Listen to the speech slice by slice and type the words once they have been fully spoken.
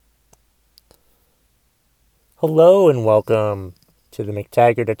Hello and welcome to the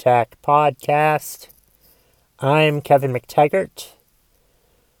McTaggart Attack podcast. I'm Kevin McTaggart,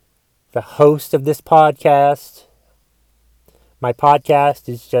 the host of this podcast. My podcast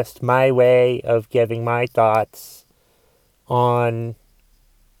is just my way of giving my thoughts on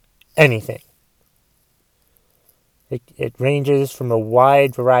anything. It ranges from a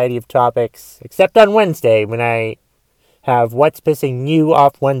wide variety of topics, except on Wednesday when I have What's Pissing You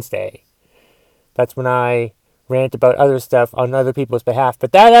Off Wednesday. That's when I rant about other stuff on other people's behalf.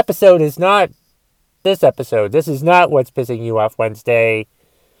 But that episode is not this episode. This is not What's Pissing You Off Wednesday.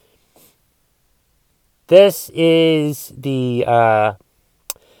 This is the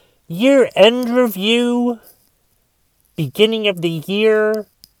year-end review, beginning of the year,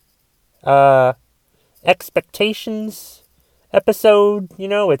 expectations episode.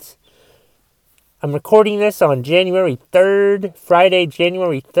 I'm recording this on January 3rd, Friday,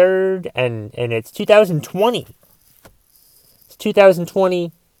 January 3rd, and it's 2020. It's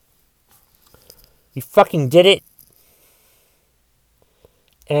 2020. We fucking did it.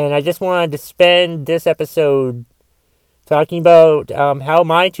 And I just wanted to spend this episode talking about how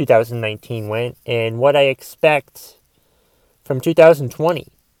my 2019 went and what I expect from 2020.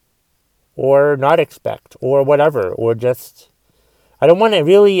 Or not expect, or whatever, or just... I don't want to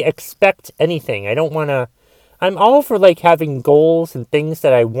really expect anything. I'm all for, having goals and things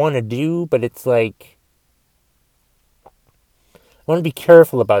that I want to do, but it's I want to be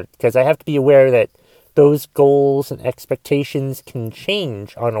careful about it, because I have to be aware that those goals and expectations can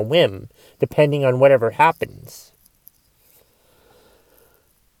change on a whim, depending on whatever happens.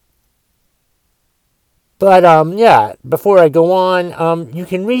 But, before I go on, you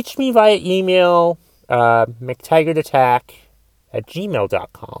can reach me via email,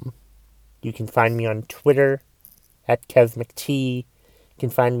 McTaggartAttack@gmail.com. You can find me on Twitter, @KevMcT. You can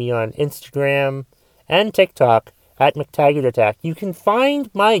find me on Instagram and TikTok, @McTaggartAttack. You can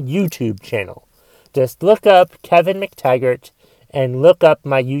find my YouTube channel. Just look up Kevin McTaggart and look up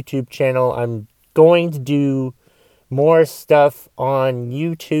my YouTube channel. I'm going to do more stuff on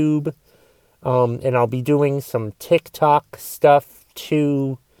YouTube, and I'll be doing some TikTok stuff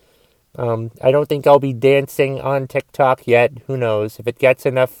too. I don't think I'll be dancing on TikTok yet. Who knows? If it gets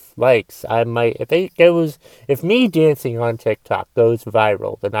enough likes, I might. If me dancing on TikTok goes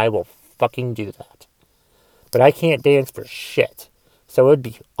viral, then I will fucking do that. But I can't dance for shit. So it would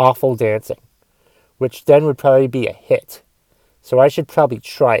be awful dancing, which then would probably be a hit. So I should probably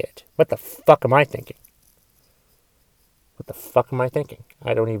try it. What the fuck am I thinking?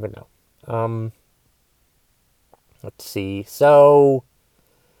 I don't even know. Let's see. So,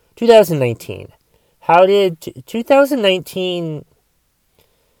 2019. How did 2019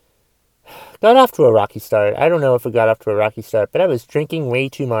 got off to a rocky start? I don't know if it got off to a rocky start, but I was drinking way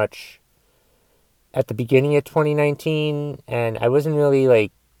too much at the beginning of 2019, and I wasn't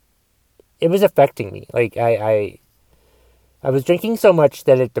really it was affecting me. I was drinking so much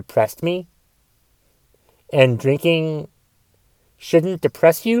that it depressed me. And drinking shouldn't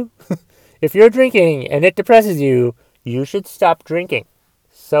depress you. If you're drinking and it depresses you, you should stop drinking.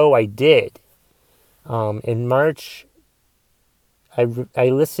 So I did. In March, I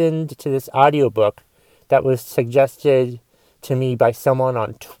listened to this audiobook that was suggested to me by someone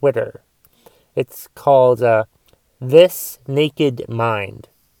on Twitter. It's called This Naked Mind.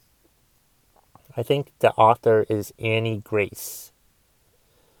 I think the author is Annie Grace.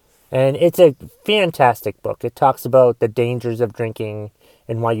 And it's a fantastic book. It talks about the dangers of drinking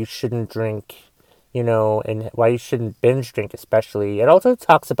and why you shouldn't drink, and why you shouldn't binge drink especially. It also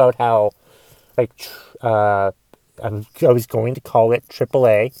talks about how, I was going to call it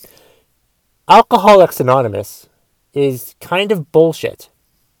AAA. Alcoholics Anonymous is kind of bullshit,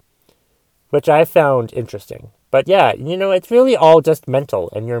 which I found interesting. But yeah, it's really all just mental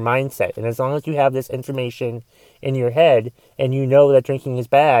and your mindset. And as long as you have this information in your head and you know that drinking is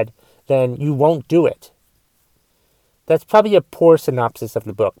bad, then you won't do it. That's probably a poor synopsis of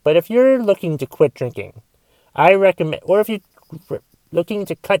the book. But if you're looking to quit drinking, I recommend, or if you're looking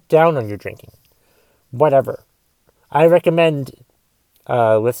to cut down on your drinking, whatever, I recommend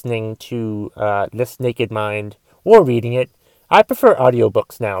listening to This Naked Mind or reading it. I prefer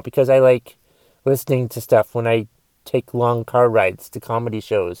audiobooks now because I like listening to stuff when I take long car rides to comedy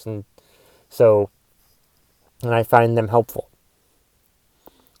shows, and I find them helpful.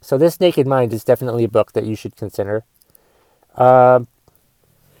 So This Naked Mind is definitely a book that you should consider.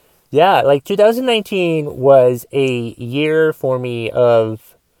 2019 was a year for me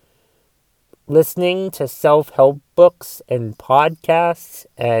of listening to self-help books and podcasts,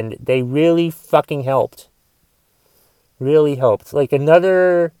 and they really fucking helped. Really helped.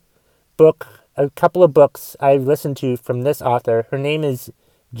 Another book a couple of books I've listened to from this author. Her name is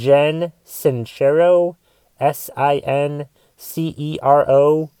Jen Sincero, Sincero.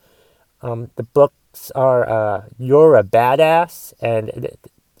 The books are You're a Badass, and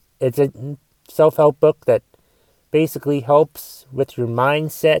it's a self-help book that basically helps with your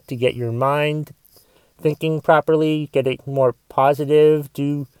mindset to get your mind thinking properly, get it more positive,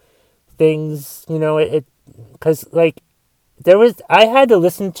 do things, because like I had to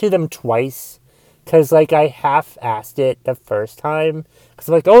listen to them twice because like I half-assed it the first time because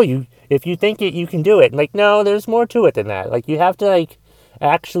like, oh, if you think it, you can do it. And, like, no, there's more to it than that. Like, you have to like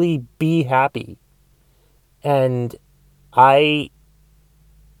actually be happy. And I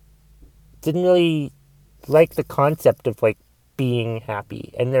didn't really like the concept of like being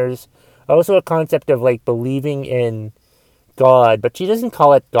happy. And there's also a concept of like believing in God, but she doesn't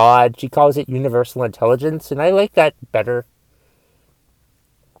call it God. She calls it universal intelligence, and I like that better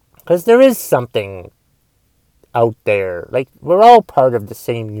because there is something out there. Like, we're all part of the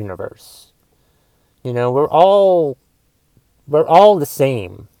same universe. We're all the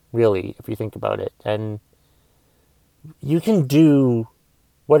same, really, if you think about it. And you can do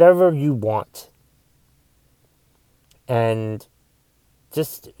whatever you want. And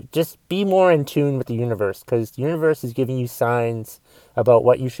just be more in tune with the universe, because the universe is giving you signs about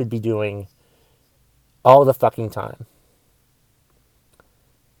what you should be doing all the fucking time.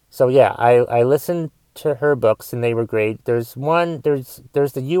 So yeah, I listened to her books and they were great. There's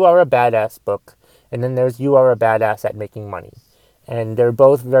the You Are a Badass book, and then there's You Are a Badass at Making Money. And they're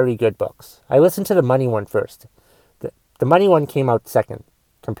both very good books. I listened to the money one first. The money one came out second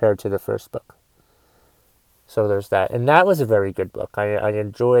compared to the first book. So there's that. And that was a very good book. I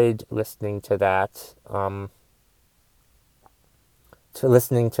enjoyed listening to that. To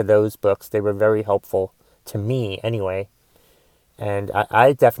listening to those books. They were very helpful to me anyway. And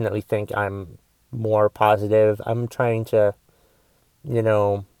I definitely think I'm more positive. I'm trying to,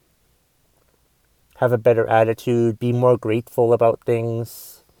 have a better attitude, be more grateful about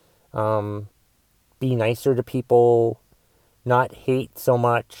things, be nicer to people, not hate so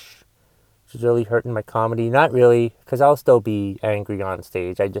much, which is really hurting my comedy. Not really, because I'll still be angry on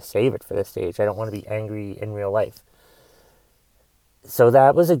stage. I just save it for the stage. I don't want to be angry in real life. So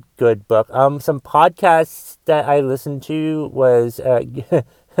that was a good book. Some podcasts that I listened to was,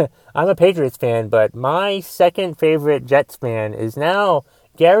 I'm a Patriots fan, but my second favorite Jets fan is now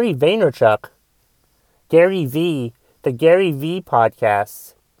Gary Vaynerchuk. Gary V, the Gary V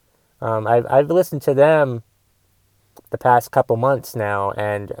podcasts. I've listened to them the past couple months now,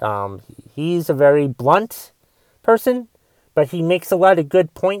 and he's a very blunt person, but he makes a lot of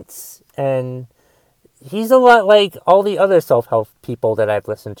good points, and he's a lot like all the other self-help people that I've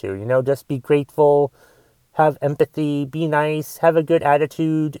listened to. Just be grateful, have empathy, be nice, have a good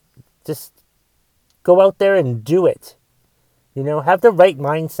attitude, just go out there and do it. Have the right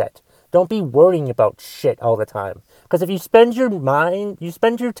mindset. Don't be worrying about shit all the time. Because if you spend your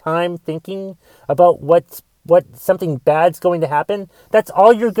time thinking about what something bad's going to happen, that's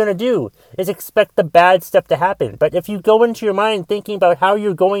all you're going to do, is expect the bad stuff to happen. But if you go into your mind thinking about how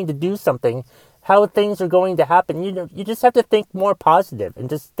you're going to do something, how things are going to happen, you just have to think more positive and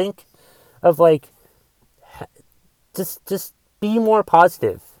just think of like, just be more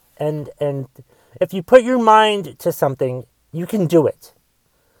positive. And if you put your mind to something, you can do it.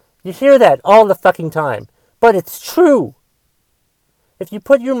 You hear that all the fucking time, but it's true. If you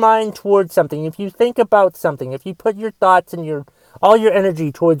put your mind towards something, if you think about something, if you put your thoughts and all your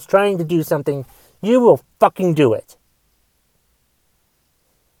energy towards trying to do something, you will fucking do it.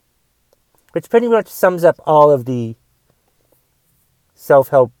 Which pretty much sums up all of the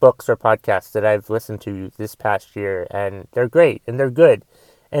self-help books or podcasts that I've listened to this past year, and they're great and they're good.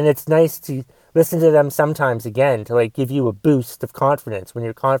 And it's nice to listen to them sometimes again to like give you a boost of confidence when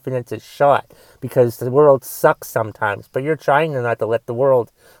your confidence is shot, because the world sucks sometimes, but you're trying not to let the world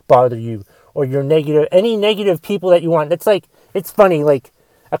bother you or your any negative people that you want. It's funny, like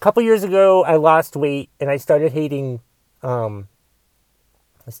a couple years ago I lost weight and I started hating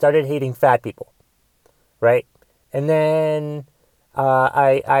fat people, right? And then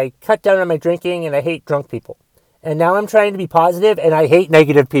I cut down on my drinking and I hate drunk people. And now I'm trying to be positive and I hate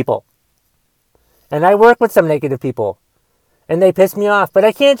negative people. And I work with some negative people. And they piss me off. But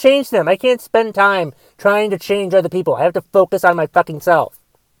I can't change them. I can't spend time trying to change other people. I have to focus on my fucking self.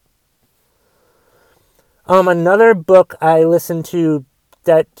 Another book I listened to,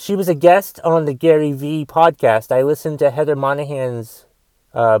 that she was a guest on the Gary V podcast. I listened to Heather Monahan's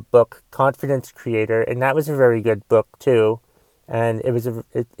book, Confidence Creator. And that was a very good book too. And it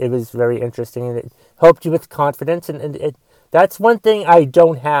was very interesting, and it helped you with confidence, and That's one thing I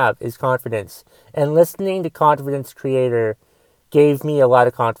don't have is confidence. And listening to Confidence Creator gave me a lot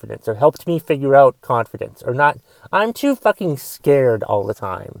of confidence, or helped me figure out confidence, or not. I'm too fucking scared all the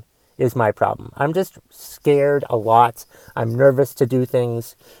time is my problem. I'm just scared a lot. I'm nervous to do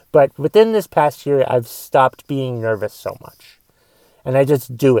things. But within this past year, I've stopped being nervous so much. And I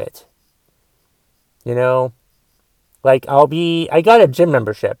just do it. You know? Like, I got a gym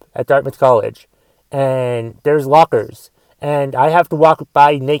membership at Dartmouth College. And there's lockers. And I have to walk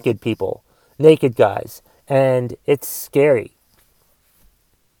by naked people. Naked guys. And it's scary.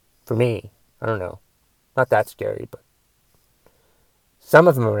 For me. I don't know. Not that scary, but some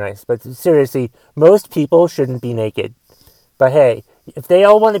of them are nice. But seriously, most people shouldn't be naked. But hey, if they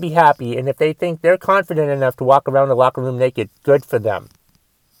all want to be happy, and if they think they're confident enough to walk around the locker room naked, good for them.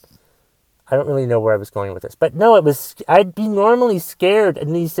 I don't really know where I was going with this. But no, I'd be normally scared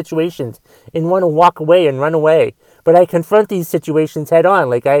in these situations and want to walk away and run away. But I confront these situations head on.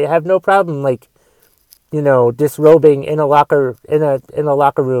 Like, I have no problem, like, you know, disrobing in a locker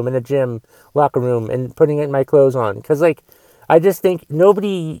room, in a gym locker room, and putting my clothes on. Because, like, I just think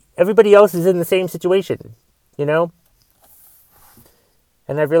everybody else is in the same situation, you know?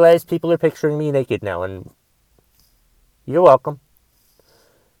 And I've realized people are picturing me naked now, and you're welcome.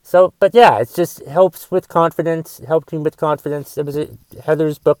 So, but yeah, it just helps with confidence, helped me with confidence.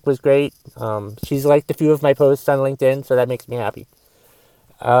 Heather's book was great. She's liked a few of my posts on LinkedIn, so that makes me happy.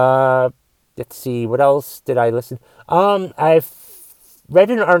 Let's see, what else did I listen? I've read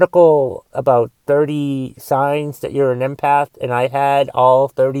an article about 30 signs that you're an empath, and I had all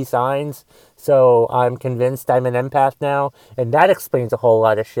 30 signs, so I'm convinced I'm an empath now, and that explains a whole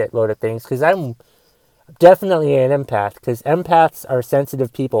lot of shitload of things, because I'm definitely an empath, because empaths are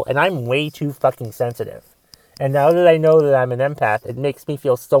sensitive people, and I'm way too fucking sensitive. And now that I know that I'm an empath, it makes me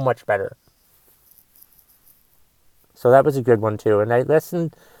feel so much better. So that was a good one too, and I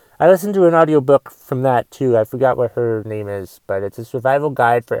listened to an audiobook from that too. I forgot what her name is, but it's a survival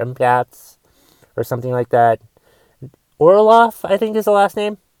guide for empaths or something like that. Orloff, I think, is the last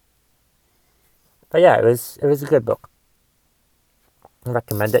name. But yeah, it was a good book. I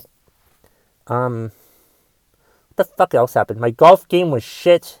recommend it. What the fuck else happened? My golf game was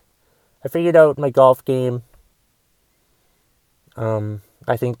shit. I figured out my golf game.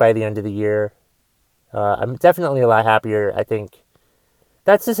 I think by the end of the year. I'm definitely a lot happier, I think.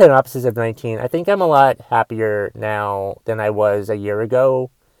 That's the synopsis of 19. I think I'm a lot happier now than I was a year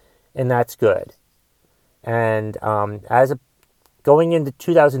ago, and that's good. And going into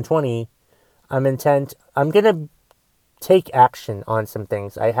 2020, I'm going to take action on some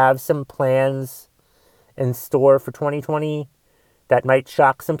things. I have some plans in store for 2020 that might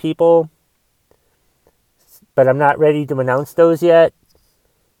shock some people, but I'm not ready to announce those yet.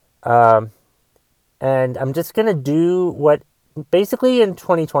 And I'm just going to do basically in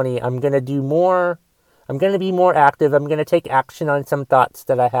 2020, I'm going to be more active. I'm going to take action on some thoughts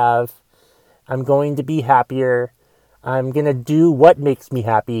that I have. I'm going to be happier. I'm going to do what makes me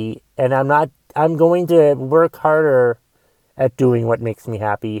happy. And I'm going to work harder at doing what makes me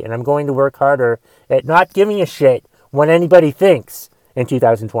happy. And I'm going to work harder at not giving a shit what anybody thinks in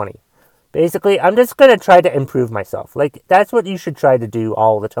 2020. Basically, I'm just going to try to improve myself. Like, that's what you should try to do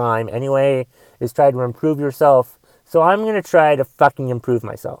all the time anyway, is try to improve yourself. So I'm going to try to fucking improve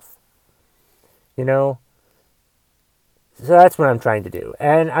myself. You know? So that's what I'm trying to do.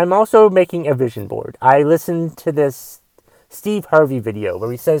 And I'm also making a vision board. I listened to this Steve Harvey video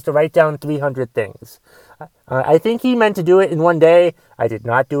where he says to write down 300 things. I think he meant to do it in one day. I did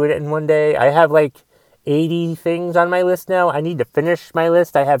not do it in one day. I have like 80 things on my list now. I need to finish my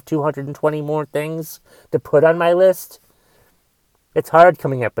list. I have 220 more things to put on my list. It's hard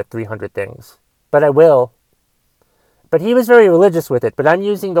coming up with 300 things. But I will. But he was very religious with it. But I'm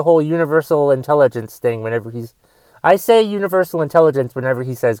using the whole universal intelligence thing whenever I say universal intelligence whenever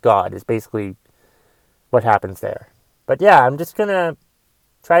he says God is basically what happens there. But yeah, I'm just going to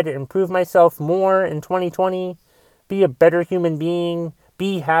try to improve myself more in 2020. Be a better human being.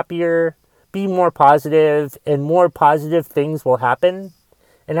 Be happier. Be more positive. And more positive things will happen.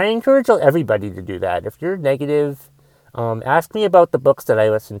 And I encourage everybody to do that. If you're negative, ask me about the books that I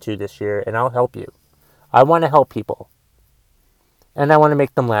listened to this year and I'll help you. I want to help people. And I want to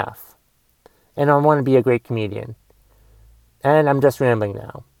make them laugh. And I want to be a great comedian. And I'm just rambling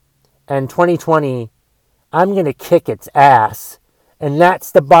now. And 2020, I'm going to kick its ass. And that's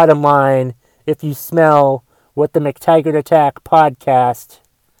the bottom line if you smell what the McTaggart Attack podcast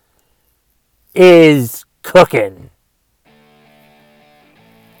is cooking.